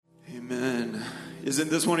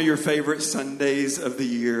Isn't this one of your favorite Sundays of the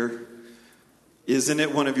year? Isn't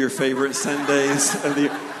it one of your favorite Sundays of the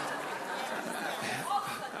year?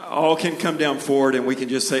 All can come down forward and we can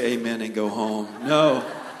just say amen and go home.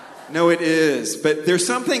 No, it is. But there's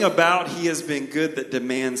something about He has been good that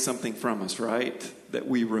demands something from us, right? That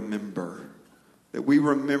we remember. That we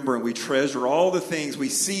remember and we treasure all the things we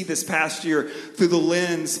see this past year through the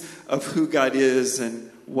lens of who God is and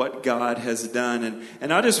what God has done.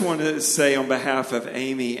 And I just want to say on behalf of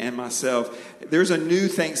Amy and myself, there's a new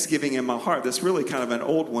Thanksgiving in my heart that's really kind of an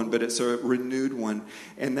old one, but it's a renewed one.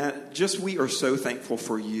 And that just we are so thankful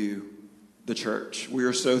for you, the church. We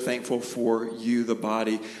are so thankful for you, the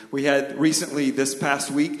body. We had recently, this past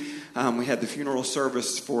week, we had the funeral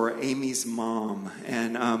service for Amy's mom.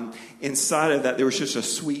 And inside of that, there was just a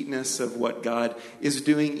sweetness of what God is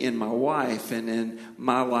doing in my wife and in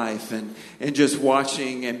my life. And just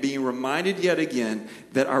watching and being reminded yet again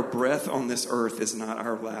that our breath on this earth is not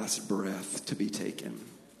our last breath to be taken.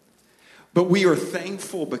 But we are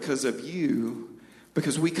thankful because of you,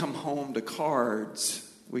 because we come home to cards.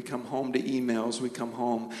 We come home to emails. We come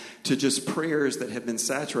home to just prayers that have been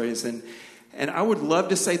saturated. And I would love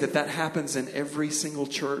to say that happens in every single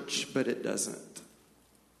church, but it doesn't.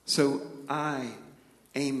 So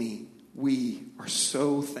Amy, we are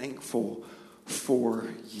so thankful for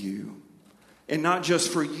you. And not just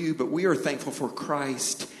for you, but we are thankful for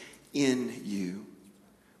Christ in you.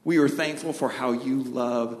 We are thankful for how you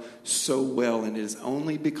love so well, and it is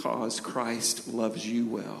only because Christ loves you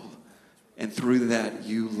well. And through that,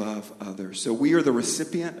 you love others. So we are the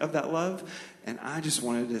recipient of that love. And I just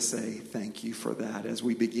wanted to say thank you for that as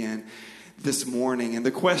we begin this morning. And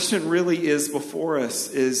the question really is before us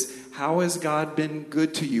is, how has God been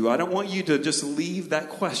good to you? I don't want you to just leave that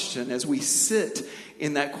question as we sit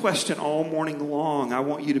in that question all morning long. I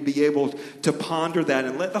want you to be able to ponder that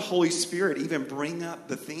and let the Holy Spirit even bring up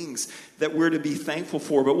the things that we're to be thankful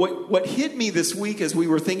for. But what hit me this week as we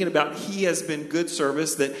were thinking about He Has Been Good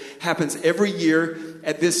service that happens every year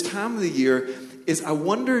at this time of the year is I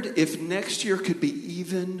wondered if next year could be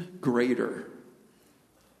even greater.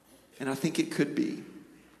 And I think it could be.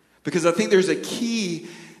 Because I think there's a key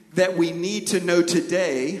that we need to know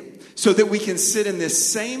today so that we can sit in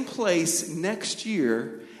this same place next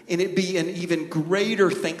year and it be an even greater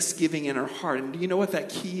thanksgiving in our heart. And do you know what that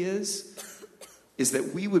key is? Is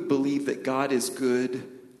that we would believe that God is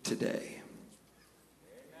good today.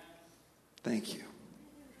 Thank you.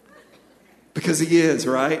 Because He is,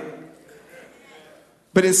 right?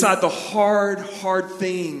 But inside the hard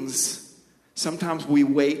things, sometimes we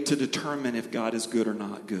wait to determine if God is good or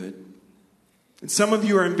not good. And some of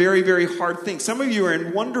you are in very, very hard things. Some of you are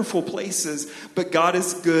in wonderful places, but God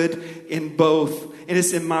is good in both. And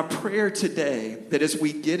it's in my prayer today that as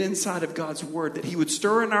we get inside of God's word, that He would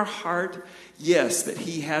stir in our heart, yes, that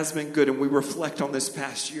He has been good, and we reflect on this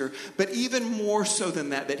past year. But even more so than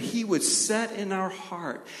that He would set in our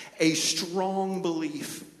heart a strong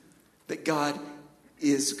belief that God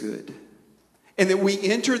is good. And that we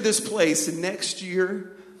enter this place next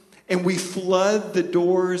year and we flood the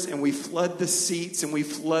doors and we flood the seats and we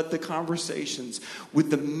flood the conversations with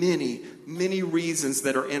the many, many reasons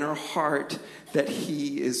that are in our heart that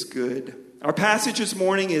He is good. Our passage this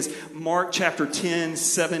morning is Mark chapter 10,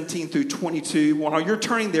 17 through 22. While you're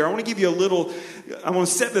turning there, I want to give you I want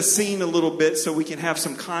to set the scene a little bit so we can have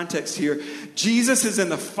some context here. Jesus is in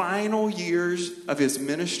the final years of His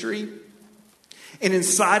ministry. And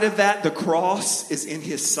inside of that, the cross is in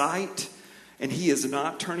His sight. And He is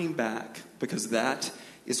not turning back because that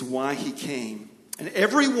is why He came. And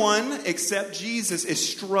everyone except Jesus is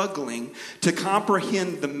struggling to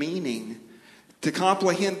comprehend the meaning, to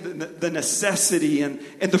comprehend the necessity and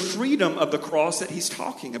the freedom of the cross that He's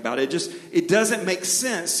talking about. It doesn't make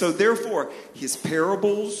sense. So therefore, His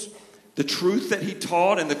parables, the truth that He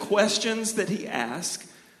taught, and the questions that He asked,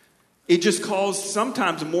 it just caused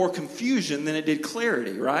sometimes more confusion than it did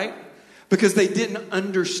clarity, right? Because they didn't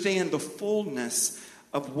understand the fullness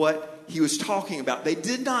of what He was talking about. They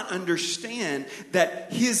did not understand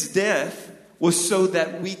that His death was so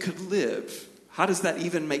that we could live. How does that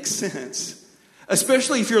even make sense?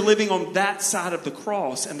 Especially if you're living on that side of the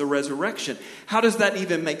cross and the resurrection. How does that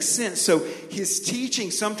even make sense? So His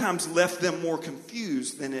teaching sometimes left them more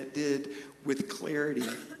confused than it did with clarity.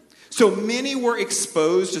 So many were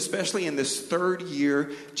exposed, especially in this third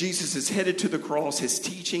year. Jesus is headed to the cross. His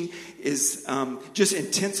teaching is just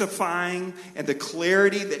intensifying, and the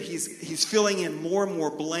clarity that he's filling in more and more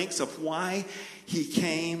blanks of why He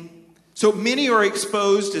came. So many are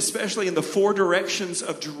exposed, especially in the four directions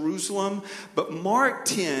of Jerusalem. But Mark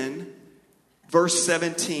 10, verse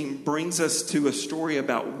 17, brings us to a story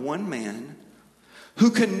about one man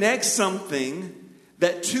who connects something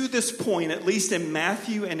that to this point, at least in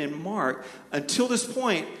Matthew and in Mark, until this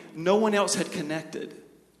point, no one else had connected.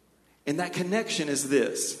 And that connection is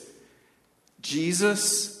this: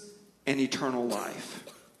 Jesus and eternal life.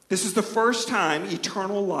 This is the first time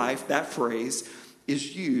eternal life, that phrase,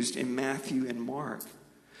 is used in Matthew and Mark.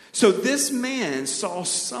 So this man saw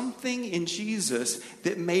something in Jesus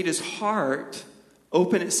that made his heart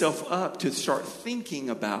open itself up to start thinking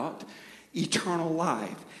about eternal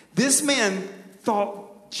life. This man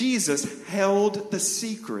thought Jesus held the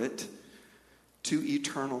secret to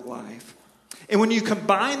eternal life. And when you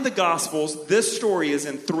combine the Gospels, this story is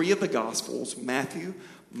in 3 of the Gospels: Matthew,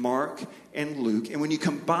 Mark, and Luke. And when you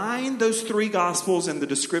combine those 3 Gospels and the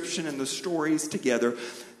description and the stories together,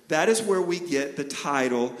 that is where we get the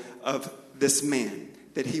title of this man,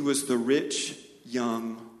 that he was the rich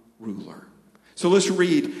young ruler. So let's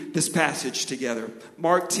read this passage together.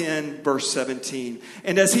 Mark 10, verse 17.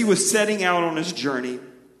 And as he was setting out on his journey,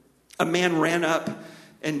 a man ran up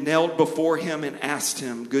and knelt before him and asked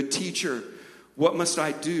him, "Good teacher, what must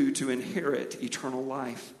I do to inherit eternal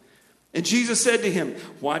life?" And Jesus said to him,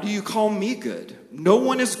 "Why do you call me good? No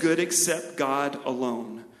one is good except God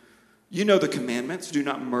alone. You know the commandments: do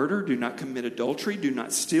not murder, do not commit adultery, do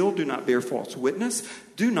not steal, do not bear false witness,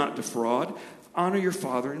 do not defraud, honor your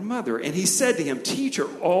father and mother." And he said to him, "Teacher,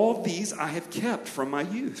 all these I have kept from my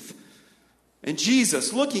youth." And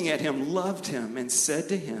Jesus, looking at him, loved him and said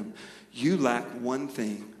to him, "You lack one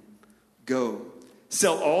thing. Go,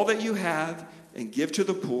 sell all that you have and give to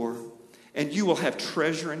the poor, and you will have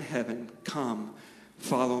treasure in heaven. Come,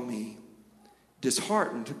 follow me."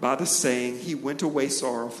 Disheartened by the saying, he went away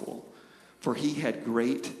sorrowful, for he had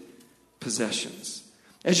great possessions.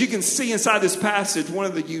 As you can see inside this passage, one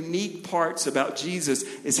of the unique parts about Jesus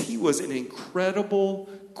is he was an incredible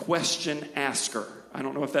question asker. I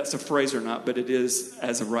don't know if that's a phrase or not, but it is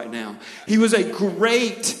as of right now. He was a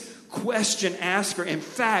great question asker. In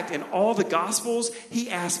fact, in all the Gospels, he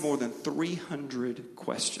asked more than 300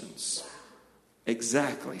 questions.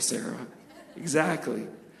 Exactly, Sarah. Exactly.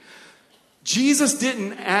 Jesus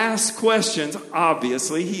didn't ask questions,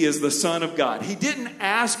 obviously. He is the Son of God. He didn't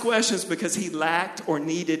ask questions because he lacked or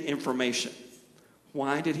needed information.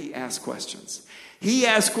 Why did he ask questions? He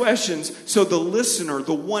asked questions so the listener,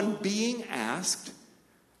 the one being asked,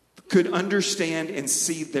 could understand and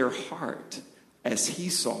see their heart as he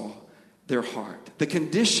saw their heart, the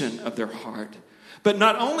condition of their heart. But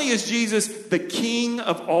not only is Jesus the king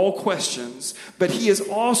of all questions, but he is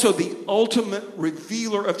also the ultimate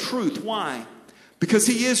revealer of truth. Why? Because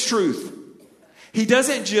he is truth. He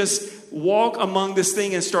doesn't just walk among this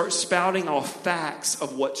thing and start spouting off facts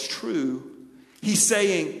of what's true. He's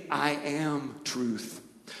saying, "I am truth."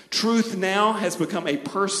 Truth now has become a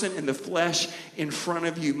person in the flesh in front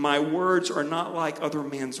of you. My words are not like other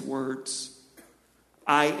men's words.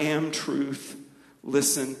 I am truth.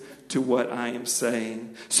 Listen to what I am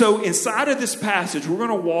saying. So inside of this passage, we're going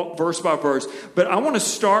to walk verse by verse, but I want to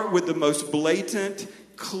start with the most blatant,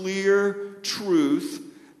 clear truth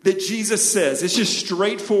that Jesus says. It's just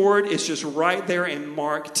straightforward. It's just right there in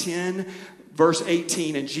Mark 10, verse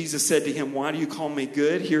 18. And Jesus said to him, "Why do you call me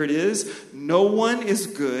good?" Here it is. "No one is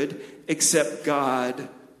good except God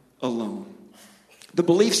alone." The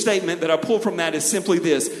belief statement that I pull from that is simply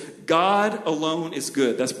this: God alone is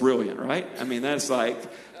good. That's brilliant, right? I mean, that's like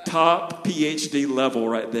top PhD level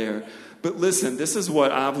right there. But listen, this is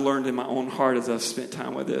what I've learned in my own heart as I've spent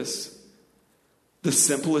time with this. The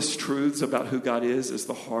simplest truths about who God is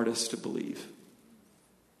the hardest to believe.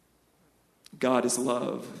 God is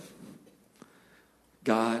love.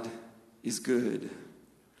 God is good.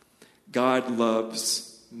 God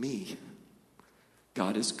loves me.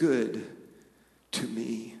 God is good to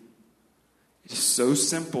me. It is so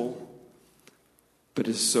simple, but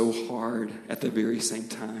it's so hard at the very same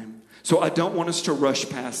time. So I don't want us to rush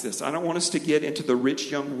past this. I don't want us to get into the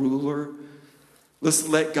rich young ruler. Let's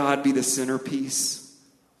let God be the centerpiece.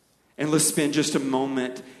 And let's spend just a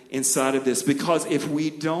moment inside of this. Because if we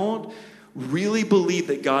don't really believe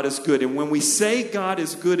that God is good, and when we say God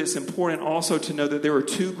is good, it's important also to know that there are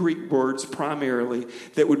 2 Greek words primarily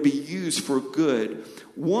that would be used for good.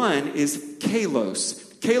 One is kalos.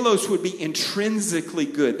 Kalos would be intrinsically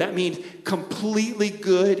good. That means completely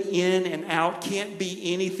good in and out. Can't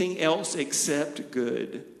be anything else except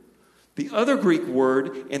good. The other Greek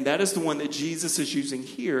word, and that is the one that Jesus is using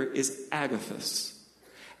here, is agathos.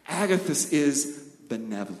 Agathos is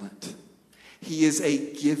benevolent. He is a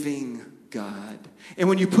giving God. And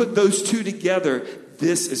when you put those two together,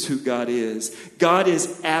 this is who God is. God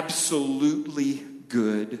is absolutely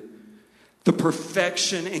good. The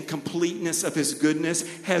perfection and completeness of his goodness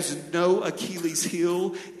has no Achilles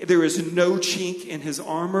heel. There is no chink in his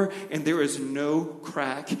armor, and there is no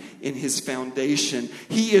crack in his foundation.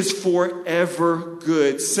 He is forever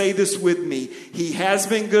good. Say this with me. He has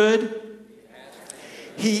been good.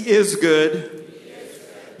 He is good.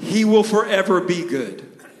 He will forever be good.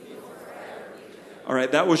 All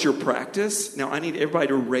right, that was your practice. Now I need everybody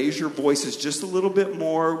to raise your voices just a little bit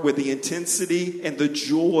more with the intensity and the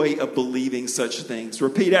joy of believing such things.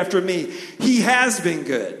 Repeat after me. He has been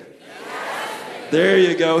good. There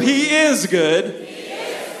you go. He is good.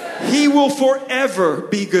 He will forever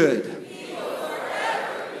be good.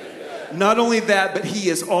 Not only that, but he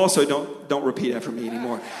is also, don't repeat after me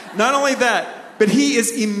anymore. Not only that, but he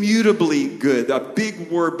is immutably good. A big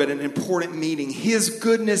word, but an important meaning. His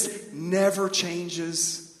goodness never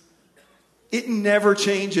changes. It never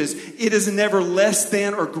changes. It is never less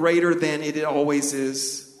than or greater than it always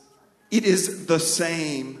is. It is the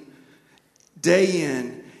same day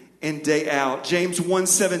in and day out. James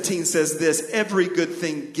 1:17 says this, every good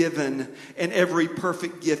thing given and every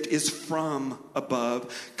perfect gift is from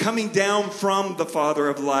above, coming down from the Father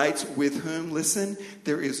of lights, with whom, listen,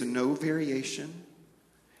 there is no variation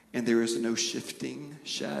and there is no shifting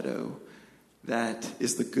shadow. That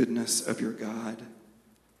is the goodness of your God.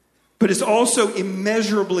 But it's also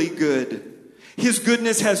immeasurably good. His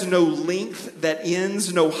goodness has no length that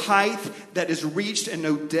ends, no height that is reached, and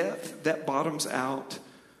no depth that bottoms out.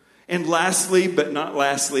 And lastly, but not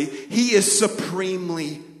lastly, he is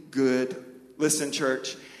supremely good. Listen,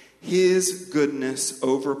 church, his goodness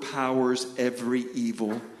overpowers every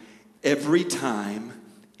evil, every time,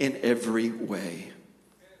 in every way.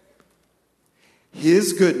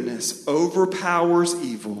 His goodness overpowers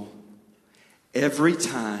evil every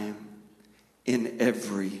time, in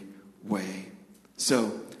every way.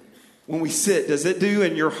 So, when we sit, does it do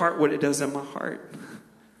in your heart what it does in my heart?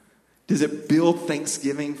 Does it build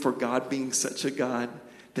thanksgiving for God being such a God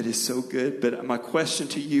that is so good? But my question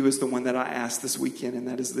to you is the one that I asked this weekend, and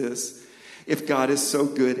that is this. If God is so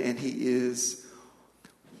good, and he is,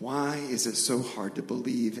 why is it so hard to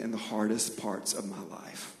believe in the hardest parts of my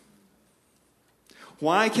life?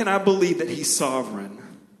 Why can I believe that he's sovereign,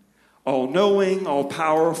 all-knowing,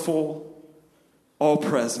 all-powerful,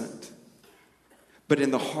 all-present? But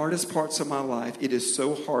in the hardest parts of my life, it is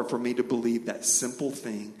so hard for me to believe that simple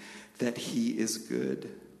thing, that he is good,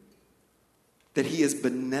 that he is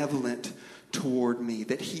benevolent toward me,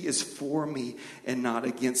 that he is for me and not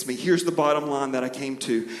against me. Here's the bottom line that I came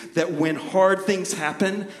to, that when hard things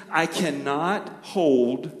happen, I cannot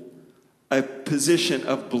hold a position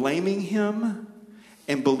of blaming him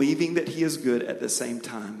and believing that he is good at the same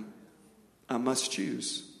time. I must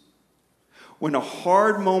choose. When a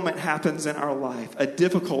hard moment happens in our life, a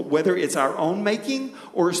difficult, whether it's our own making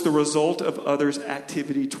or it's the result of others'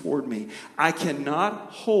 activity toward me, I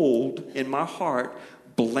cannot hold in my heart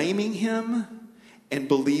blaming him and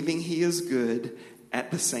believing he is good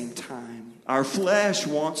at the same time. Our flesh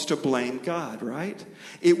wants to blame God, right?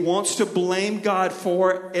 It wants to blame God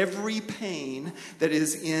for every pain that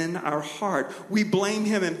is in our heart. We blame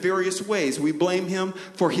him in various ways. We blame him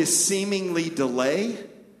for his seemingly delay,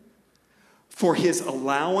 for his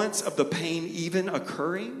allowance of the pain even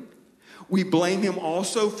occurring. We blame him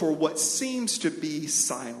also for what seems to be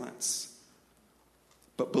silence.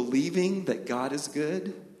 But believing that God is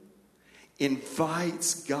good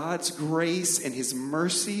invites God's grace and his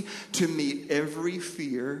mercy to meet every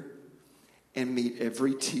fear and meet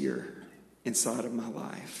every tear inside of my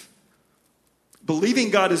life. Believing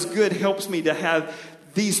God is good helps me to have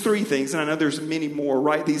these three things, and I know there's many more.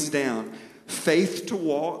 Write these down. Faith to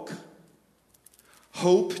walk,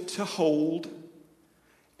 hope to hold,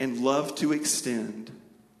 and love to extend.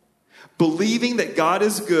 Believing that God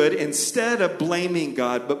is good instead of blaming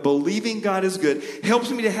God, but believing God is good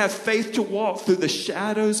helps me to have faith to walk through the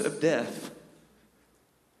shadows of death,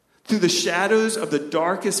 through the shadows of the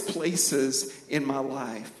darkest places in my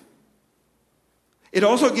life. It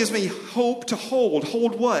also gives me hope to hold.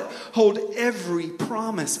 Hold what? Hold every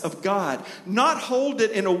promise of God. Not hold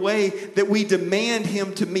it in a way that we demand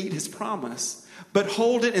him to meet his promise, but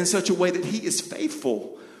hold it in such a way that he is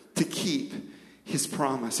faithful to keep his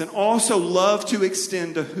promise. And also love to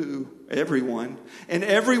extend to who? Everyone. And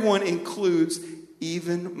everyone includes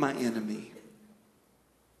even my enemy.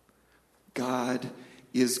 God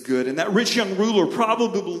is good. And that rich young ruler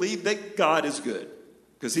probably believed that God is good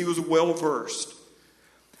because he was well versed.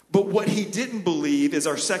 But what he didn't believe is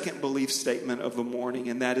our second belief statement of the morning,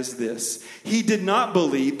 and that is this. He did not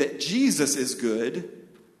believe that Jesus is good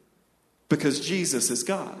because Jesus is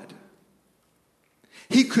God.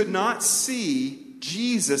 He could not see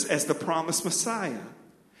Jesus as the promised Messiah.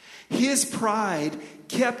 His pride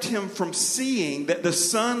kept him from seeing that the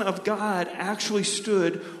Son of God actually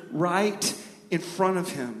stood right in front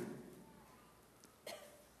of him.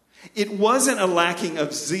 It wasn't a lacking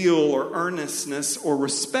of zeal or earnestness or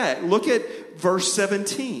respect. Look at verse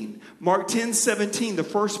 17. Mark 10:17, the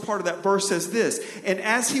first part of that verse says this, "And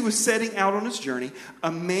as he was setting out on his journey,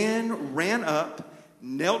 a man ran up,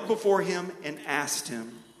 knelt before him, and asked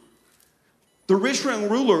him." The rich young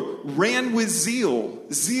ruler ran with zeal.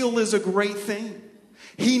 Zeal is a great thing.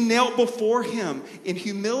 He knelt before him in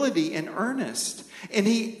humility and earnest, and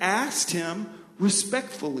he asked him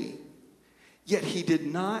respectfully. Yet he did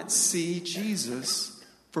not see Jesus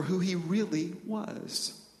for who he really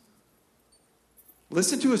was.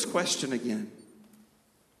 Listen to his question again.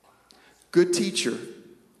 "Good teacher,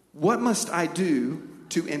 what must I do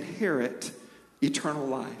to inherit eternal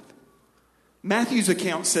life?" Matthew's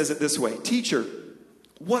account says it this way. "Teacher,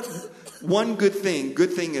 what one good thing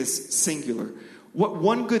is singular, what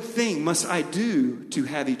one good thing must I do to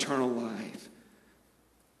have eternal life?"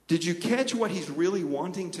 Did you catch what he's really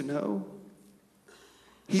wanting to know?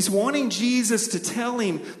 He's wanting Jesus to tell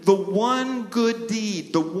him the one good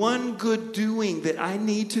deed, the one good doing that I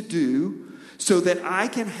need to do so that I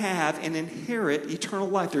can have and inherit eternal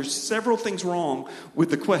life. There's several things wrong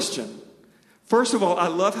with the question. First of all, I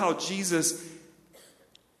love how Jesus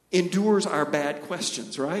endures our bad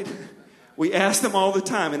questions, right? We ask them all the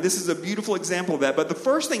time, and this is a beautiful example of that. But the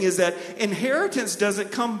first thing is that inheritance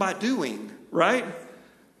doesn't come by doing, right?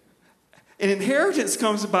 An inheritance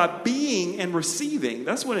comes by being and receiving.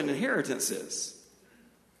 That's what an inheritance is.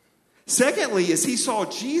 Secondly, is he saw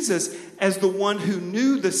Jesus as the one who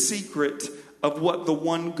knew the secret of what the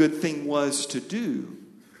one good thing was to do.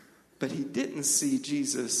 But he didn't see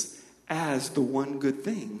Jesus as the one good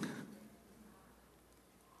thing.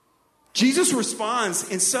 Jesus responds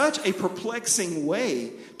in such a perplexing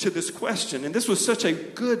way to this question. And this was such a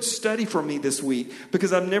good study for me this week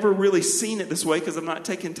because I've never really seen it this way because I've not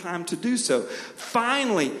taken time to do so.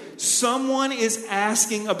 Finally, someone is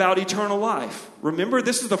asking about eternal life. Remember,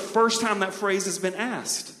 this is the first time that phrase has been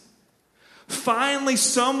asked. Finally,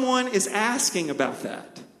 someone is asking about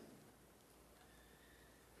that.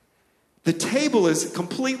 The table is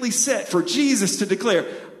completely set for Jesus to declare,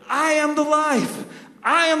 "I am the life.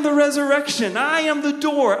 I am the resurrection. I am the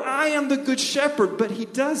door. I am the good shepherd." But he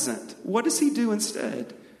doesn't. What does he do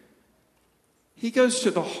instead? He goes to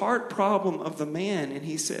the heart problem of the man and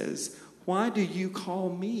he says, "Why do you call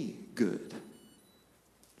me good?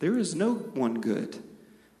 There is no one good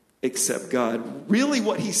except God." Really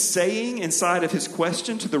what he's saying inside of his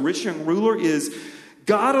question to the rich young ruler is,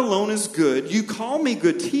 God alone is good. You call me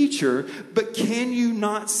good teacher, but can you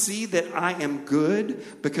not see that I am good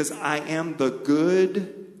because I am the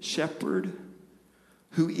good shepherd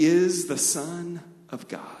who is the Son of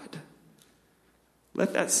God?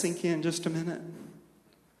 Let that sink in just a minute.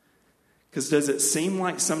 Because does it seem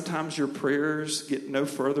like sometimes your prayers get no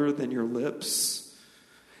further than your lips?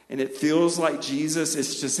 And it feels like Jesus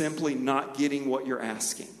is just simply not getting what you're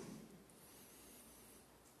asking.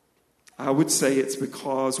 I would say it's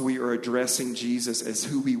because we are addressing Jesus as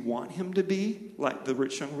who we want him to be, like the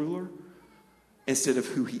rich young ruler, instead of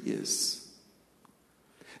who he is.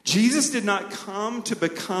 Jesus did not come to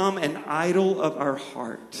become an idol of our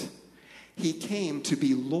heart. He came to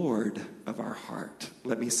be Lord of our heart.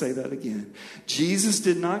 Let me say that again. Jesus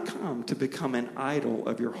did not come to become an idol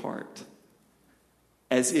of your heart,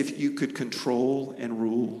 as if you could control and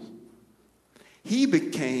rule. He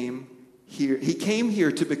came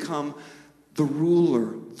here to become the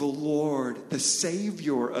ruler, the Lord, the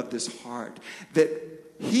Savior of this heart. That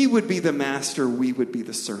he would be the master, we would be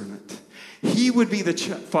the servant. He would be the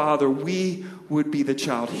father, we would be the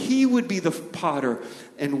child. He would be the potter,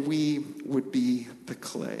 and we would be the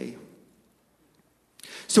clay.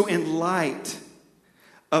 So in light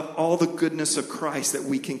of all the goodness of Christ that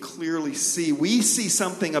we can clearly see, we see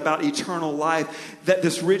something about eternal life that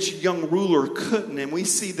this rich young ruler couldn't. And we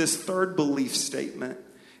see this third belief statement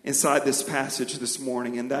inside this passage this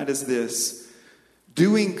morning, and that is this: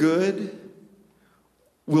 doing good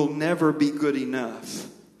will never be good enough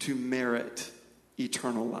to merit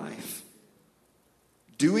eternal life.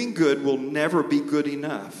 Doing good will never be good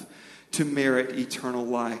enough to merit eternal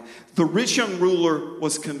life. The rich young ruler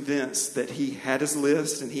was convinced that he had his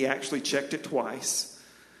list, and he actually checked it twice.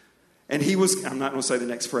 And he was, I'm not going to say the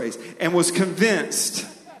next phrase, and was convinced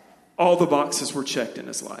all the boxes were checked in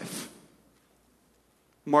his life.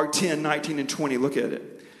 Mark 10, 19 and 20, look at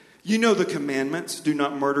it. You know the commandments. Do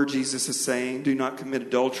not murder, Jesus is saying. Do not commit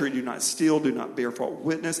adultery. Do not steal. Do not bear false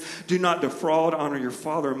witness. Do not defraud. Honor your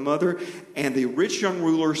father and mother. And the rich young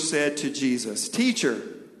ruler said to Jesus, Teacher,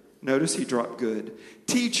 notice he dropped good.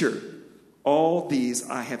 Teacher, all these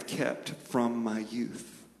I have kept from my youth.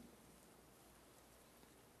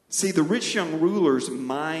 See, the rich young ruler's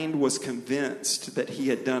mind was convinced that he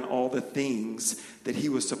had done all the things that he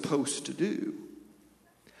was supposed to do.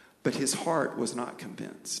 But his heart was not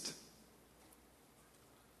convinced.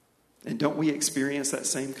 And don't we experience that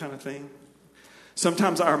same kind of thing?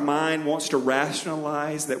 Sometimes our mind wants to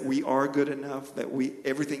rationalize that we are good enough, that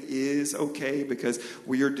everything is okay because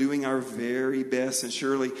we are doing our very best, and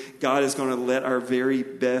surely God is going to let our very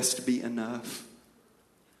best be enough.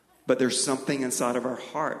 But there's something inside of our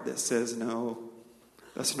heart that says, no,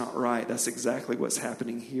 that's not right. That's exactly what's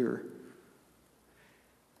happening here.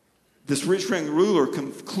 This rich young ruler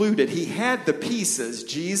concluded he had the pieces,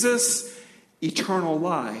 Jesus, eternal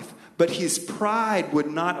life, but his pride would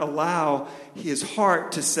not allow his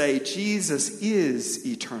heart to say Jesus is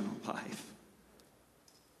eternal life.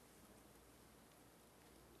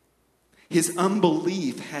 His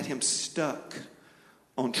unbelief had him stuck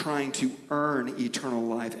on trying to earn eternal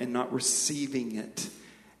life and not receiving it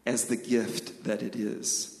as the gift that it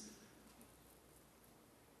is.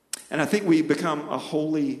 And I think we become a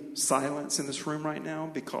holy silence in this room right now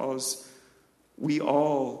because we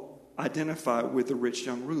all identify with the rich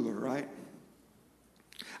young ruler, right?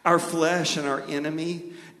 Our flesh and our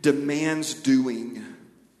enemy demands doing.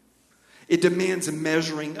 It demands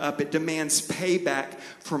measuring up. It demands payback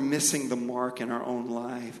for missing the mark in our own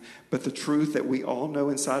life. But the truth that we all know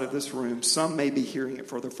inside of this room, some may be hearing it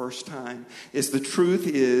for the first time, is the truth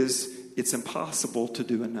is it's impossible to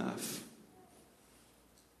do enough.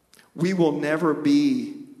 We will never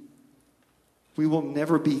be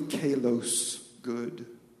kalos good.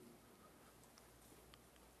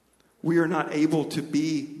 We are not able to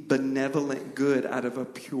be benevolent good out of a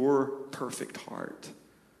pure, perfect heart.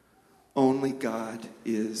 Only God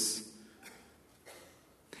is.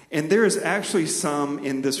 And there is actually some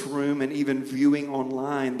in this room and even viewing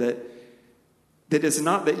online that is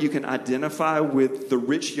not that you can identify with the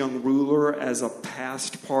rich young ruler as a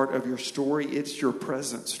past part of your story. It's your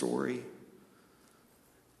present story.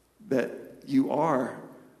 That you are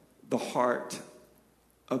the heart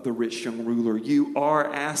of the rich young ruler. You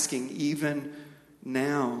are asking even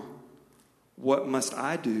now, what must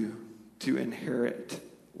I do to inherit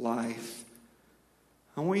life?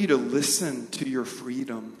 I want you to listen to your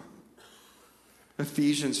freedom.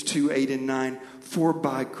 Ephesians 2:8-9. For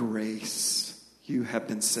by grace you have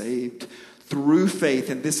been saved through faith,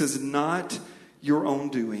 and this is not your own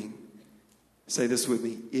doing. Say this with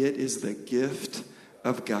me. It is the gift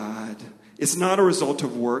of God. It's not a result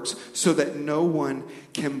of works, so that no one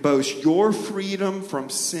can boast. Your freedom from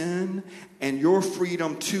sin and your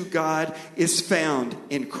freedom to God is found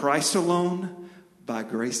in Christ alone, by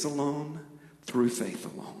grace alone, through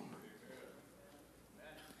faith alone.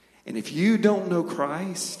 And if you don't know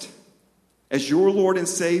Christ as your Lord and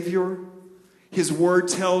Savior, His Word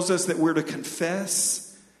tells us that we're to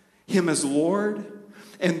confess Him as Lord,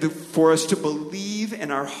 and for us to believe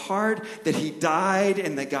in our heart that He died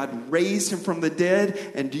and that God raised Him from the dead.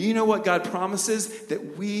 And do you know what God promises?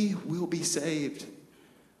 That we will be saved.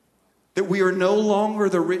 That we are no longer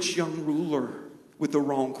the rich young ruler with the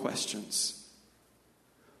wrong questions.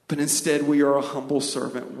 But instead we are a humble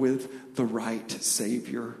servant with the right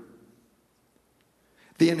Savior.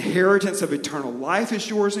 The inheritance of eternal life is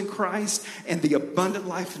yours in Christ, and the abundant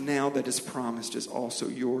life now that is promised is also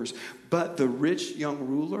yours. But the rich young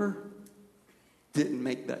ruler didn't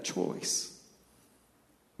make that choice.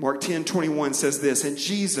 Mark 10:21 says this, and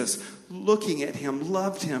Jesus, looking at him,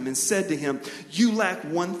 loved him and said to him, you lack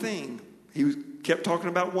one thing. He kept talking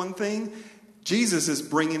about one thing. Jesus is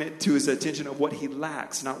bringing it to his attention of what he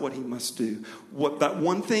lacks, not what he must do. What that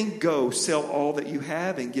one thing, go, sell all that you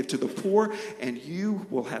have and give to the poor, and you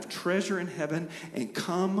will have treasure in heaven, and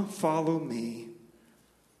come follow me.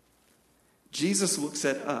 Jesus looks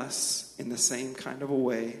at us in the same kind of a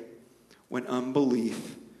way when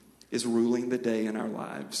unbelief is ruling the day in our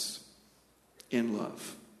lives. In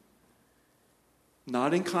love.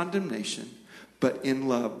 Not in condemnation, but in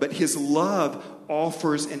love. But his love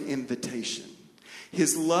offers an invitation.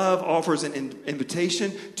 His love offers an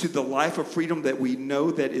invitation to the life of freedom that we know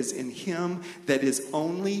that is in him, that is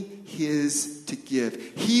only his to give.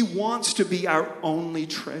 He wants to be our only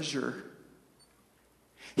treasure.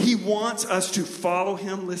 He wants us to follow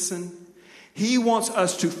him, listen. He wants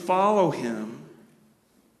us to follow him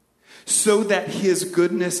so that his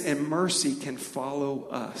goodness and mercy can follow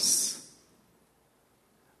us.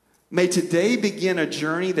 May today begin a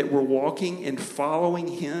journey that we're walking and following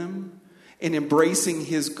him and embracing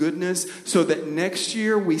his goodness, so that next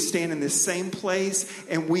year we stand in this same place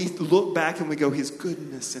and we look back and we go, his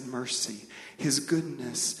goodness and mercy, his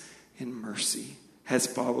goodness and mercy has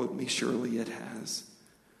followed me. Surely it has.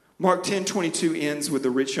 Mark 10:22 ends with the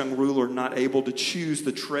rich young ruler not able to choose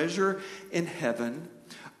the treasure in heaven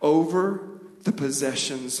over the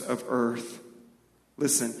possessions of earth.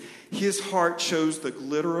 Listen, his heart chose the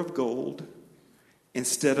glitter of gold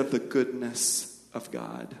instead of the goodness of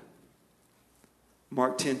God.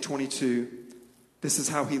 Mark 10:22, this is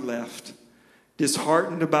how he left.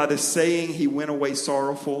 Disheartened by the saying, he went away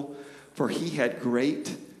sorrowful, for he had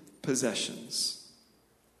great possessions.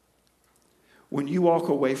 When you walk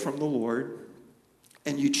away from the Lord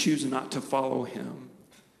and you choose not to follow him,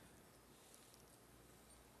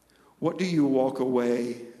 what do you walk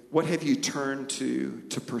away? What have you turned to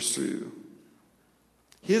pursue?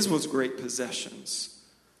 His was great possessions.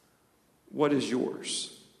 What is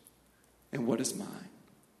yours? And what is mine?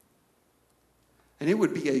 And it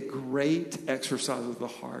would be a great exercise of the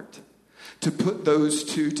heart to put those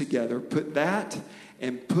two together. Put that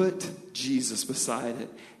and put Jesus beside it.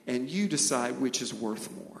 And you decide which is worth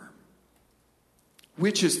more.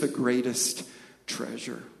 Which is the greatest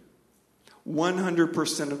treasure?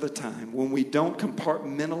 100% of the time, when we don't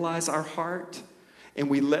compartmentalize our heart and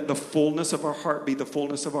we let the fullness of our heart be the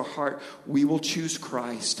fullness of our heart, we will choose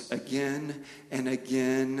Christ again and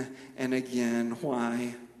again and again.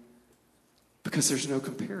 Why? Because there's no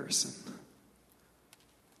comparison.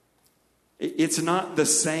 It's not the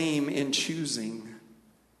same in choosing.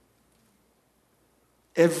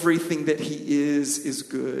 Everything that he is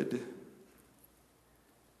good.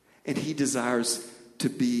 And he desires to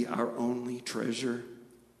be our only treasure.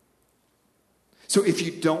 So if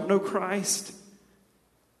you don't know Christ,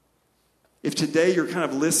 if today you're kind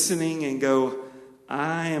of listening and go,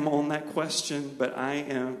 I am on that question, but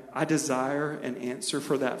I desire an answer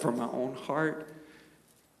for that from my own heart.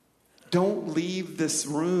 Don't leave this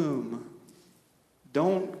room.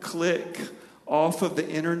 Don't click off of the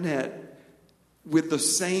internet with the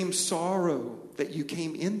same sorrow that you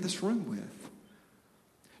came in this room with.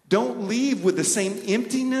 Don't leave with the same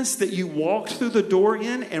emptiness that you walked through the door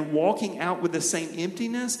in, and walking out with the same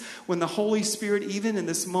emptiness when the Holy Spirit, even in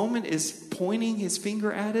this moment, is pointing his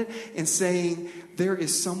finger at it and saying, there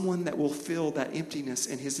is someone that will fill that emptiness,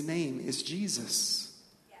 and his name is Jesus.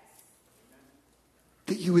 Yes.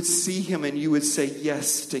 That you would see him and you would say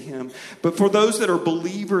yes to him. But for those that are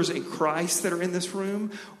believers in Christ that are in this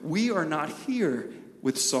room, we are not here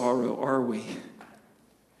with sorrow, are we?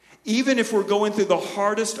 Even if we're going through the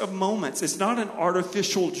hardest of moments, it's not an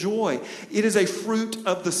artificial joy. It is a fruit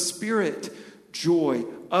of the Spirit joy,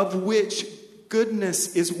 of which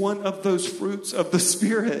goodness is one of those fruits of the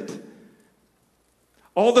Spirit.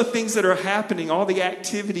 All the things that are happening, all the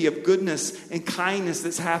activity of goodness and kindness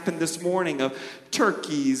that's happened this morning, of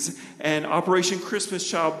turkeys and Operation Christmas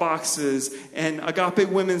Child boxes and Agape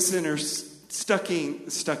Women's Centers stocking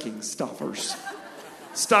stuffers.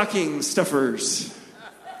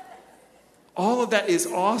 All of that is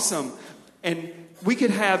awesome. And we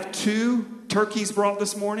could have 2 turkeys brought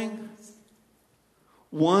this morning.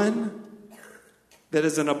 One that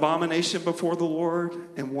is an abomination before the Lord,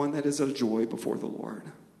 and one that is a joy before the Lord.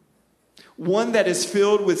 One that is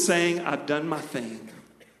filled with saying, I've done my thing.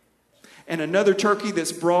 And another turkey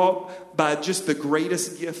that's brought by just the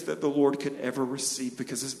greatest gift that the Lord could ever receive,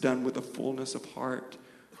 because it's done with a fullness of heart.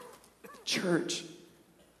 Church,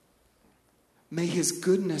 may his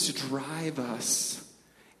goodness drive us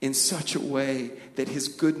in such a way that his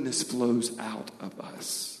goodness flows out of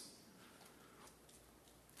us.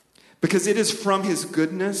 Because it is from his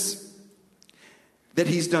goodness that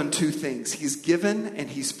he's done 2 things. He's given and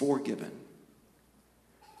he's forgiven.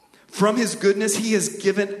 From his goodness, he has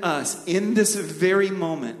given us, in this very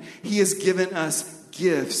moment, he has given us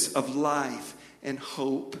gifts of life and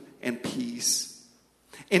hope and peace.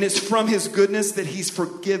 And it's from his goodness that he's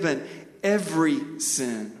forgiven every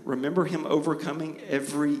sin. Remember him overcoming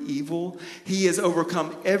every evil? He has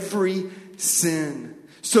overcome every sin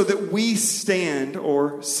so that we stand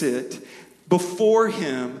or sit before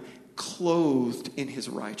him clothed in his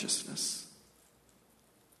righteousness.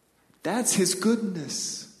 That's his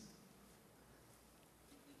goodness.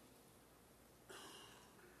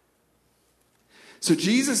 So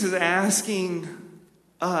Jesus is asking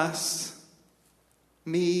us,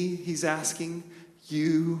 me, he's asking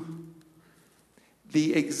you,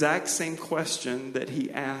 the exact same question that he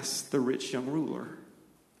asked the rich young ruler.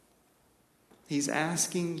 He's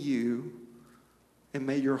asking you, and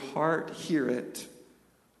may your heart hear it,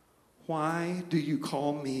 why do you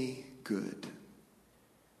call me good?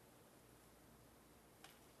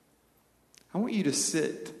 I want you to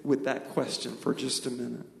sit with that question for just a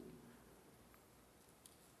minute.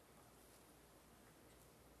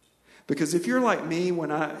 Because if you're like me,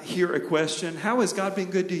 when I hear a question, how has God been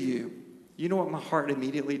good to you? You know what my heart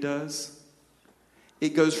immediately does? It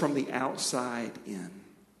goes from the outside in.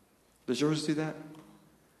 Does yours do that?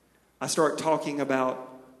 I start talking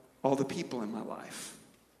about all the people in my life.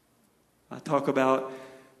 I talk about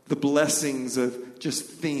the blessings of just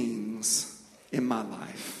things in my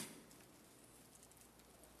life.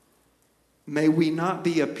 May we not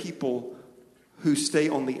be a people who stay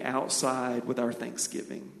on the outside with our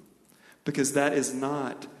thanksgiving, because that is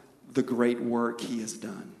not the great work he has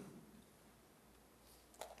done.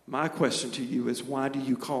 My question to you is, why do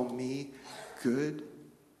you call me good?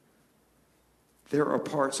 There are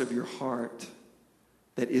parts of your heart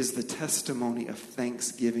that is the testimony of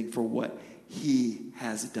thanksgiving for what he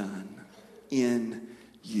has done in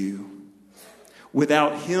you.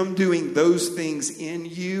 Without him doing those things in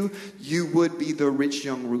you, you would be the rich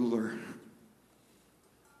young ruler.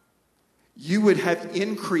 You would have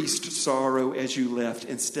increased sorrow as you left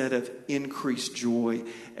instead of increased joy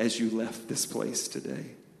as you left this place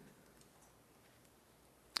today.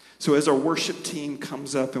 So as our worship team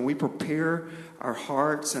comes up and we prepare our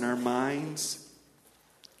hearts and our minds,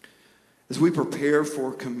 as we prepare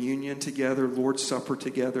for communion together, Lord's Supper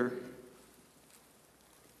together,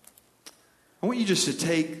 I want you just to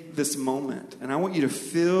take this moment and I want you to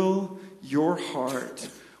fill your heart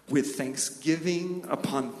with thanksgiving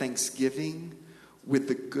upon thanksgiving with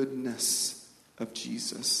the goodness of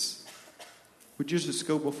Jesus. Would you just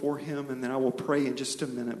go before him, and then I will pray in just a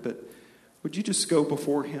minute, but would you just go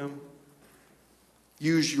before him?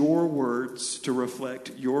 Use your words to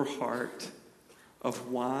reflect your heart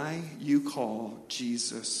of why you call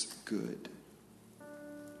Jesus good.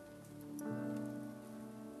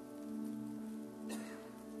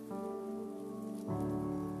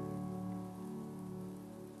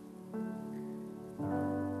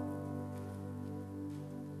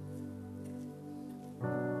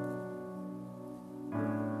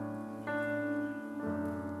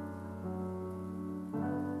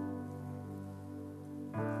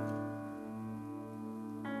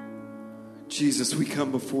 Jesus, we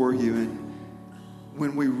come before you, and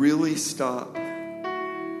when we really stop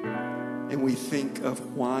and we think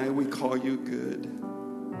of why we call you good,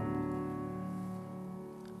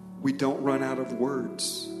 we don't run out of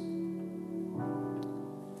words.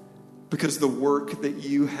 Because the work that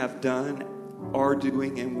you have done, are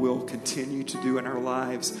doing, and will continue to do in our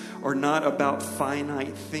lives are not about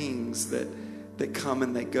finite things that come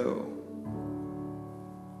and that go.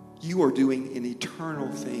 You are doing an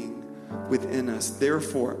eternal thing within us.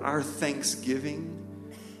 Therefore, our thanksgiving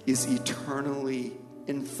is eternally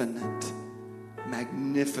infinite,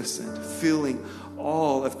 magnificent, filling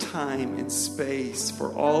all of time and space.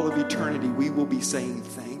 For all of eternity, we will be saying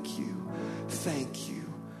thank you, thank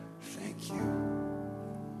you, thank you.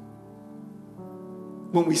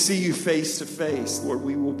 When we see you face to face, Lord,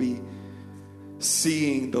 we will be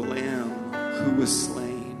seeing the Lamb who was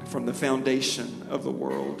slain from the foundation of the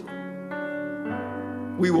world.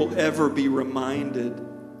 We will ever be reminded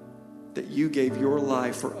that you gave your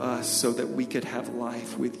life for us so that we could have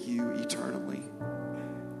life with you eternally.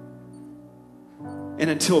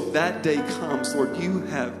 And until that day comes, Lord, you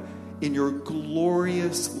have, in your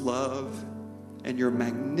glorious love and your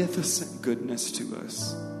magnificent goodness to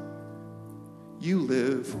us, you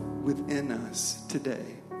live within us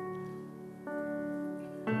today.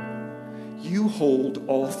 You hold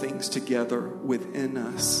all things together within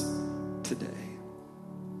us today.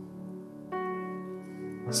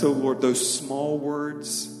 So, Lord, those small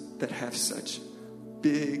words that have such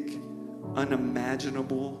big,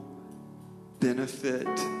 unimaginable benefit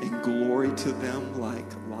and glory to them, like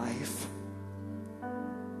life,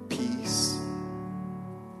 peace,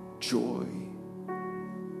 joy,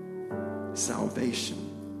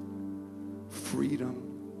 salvation, freedom.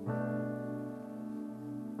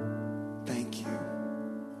 Thank you.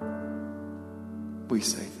 We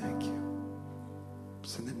say thank you.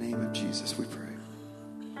 It's in the name of Jesus we pray.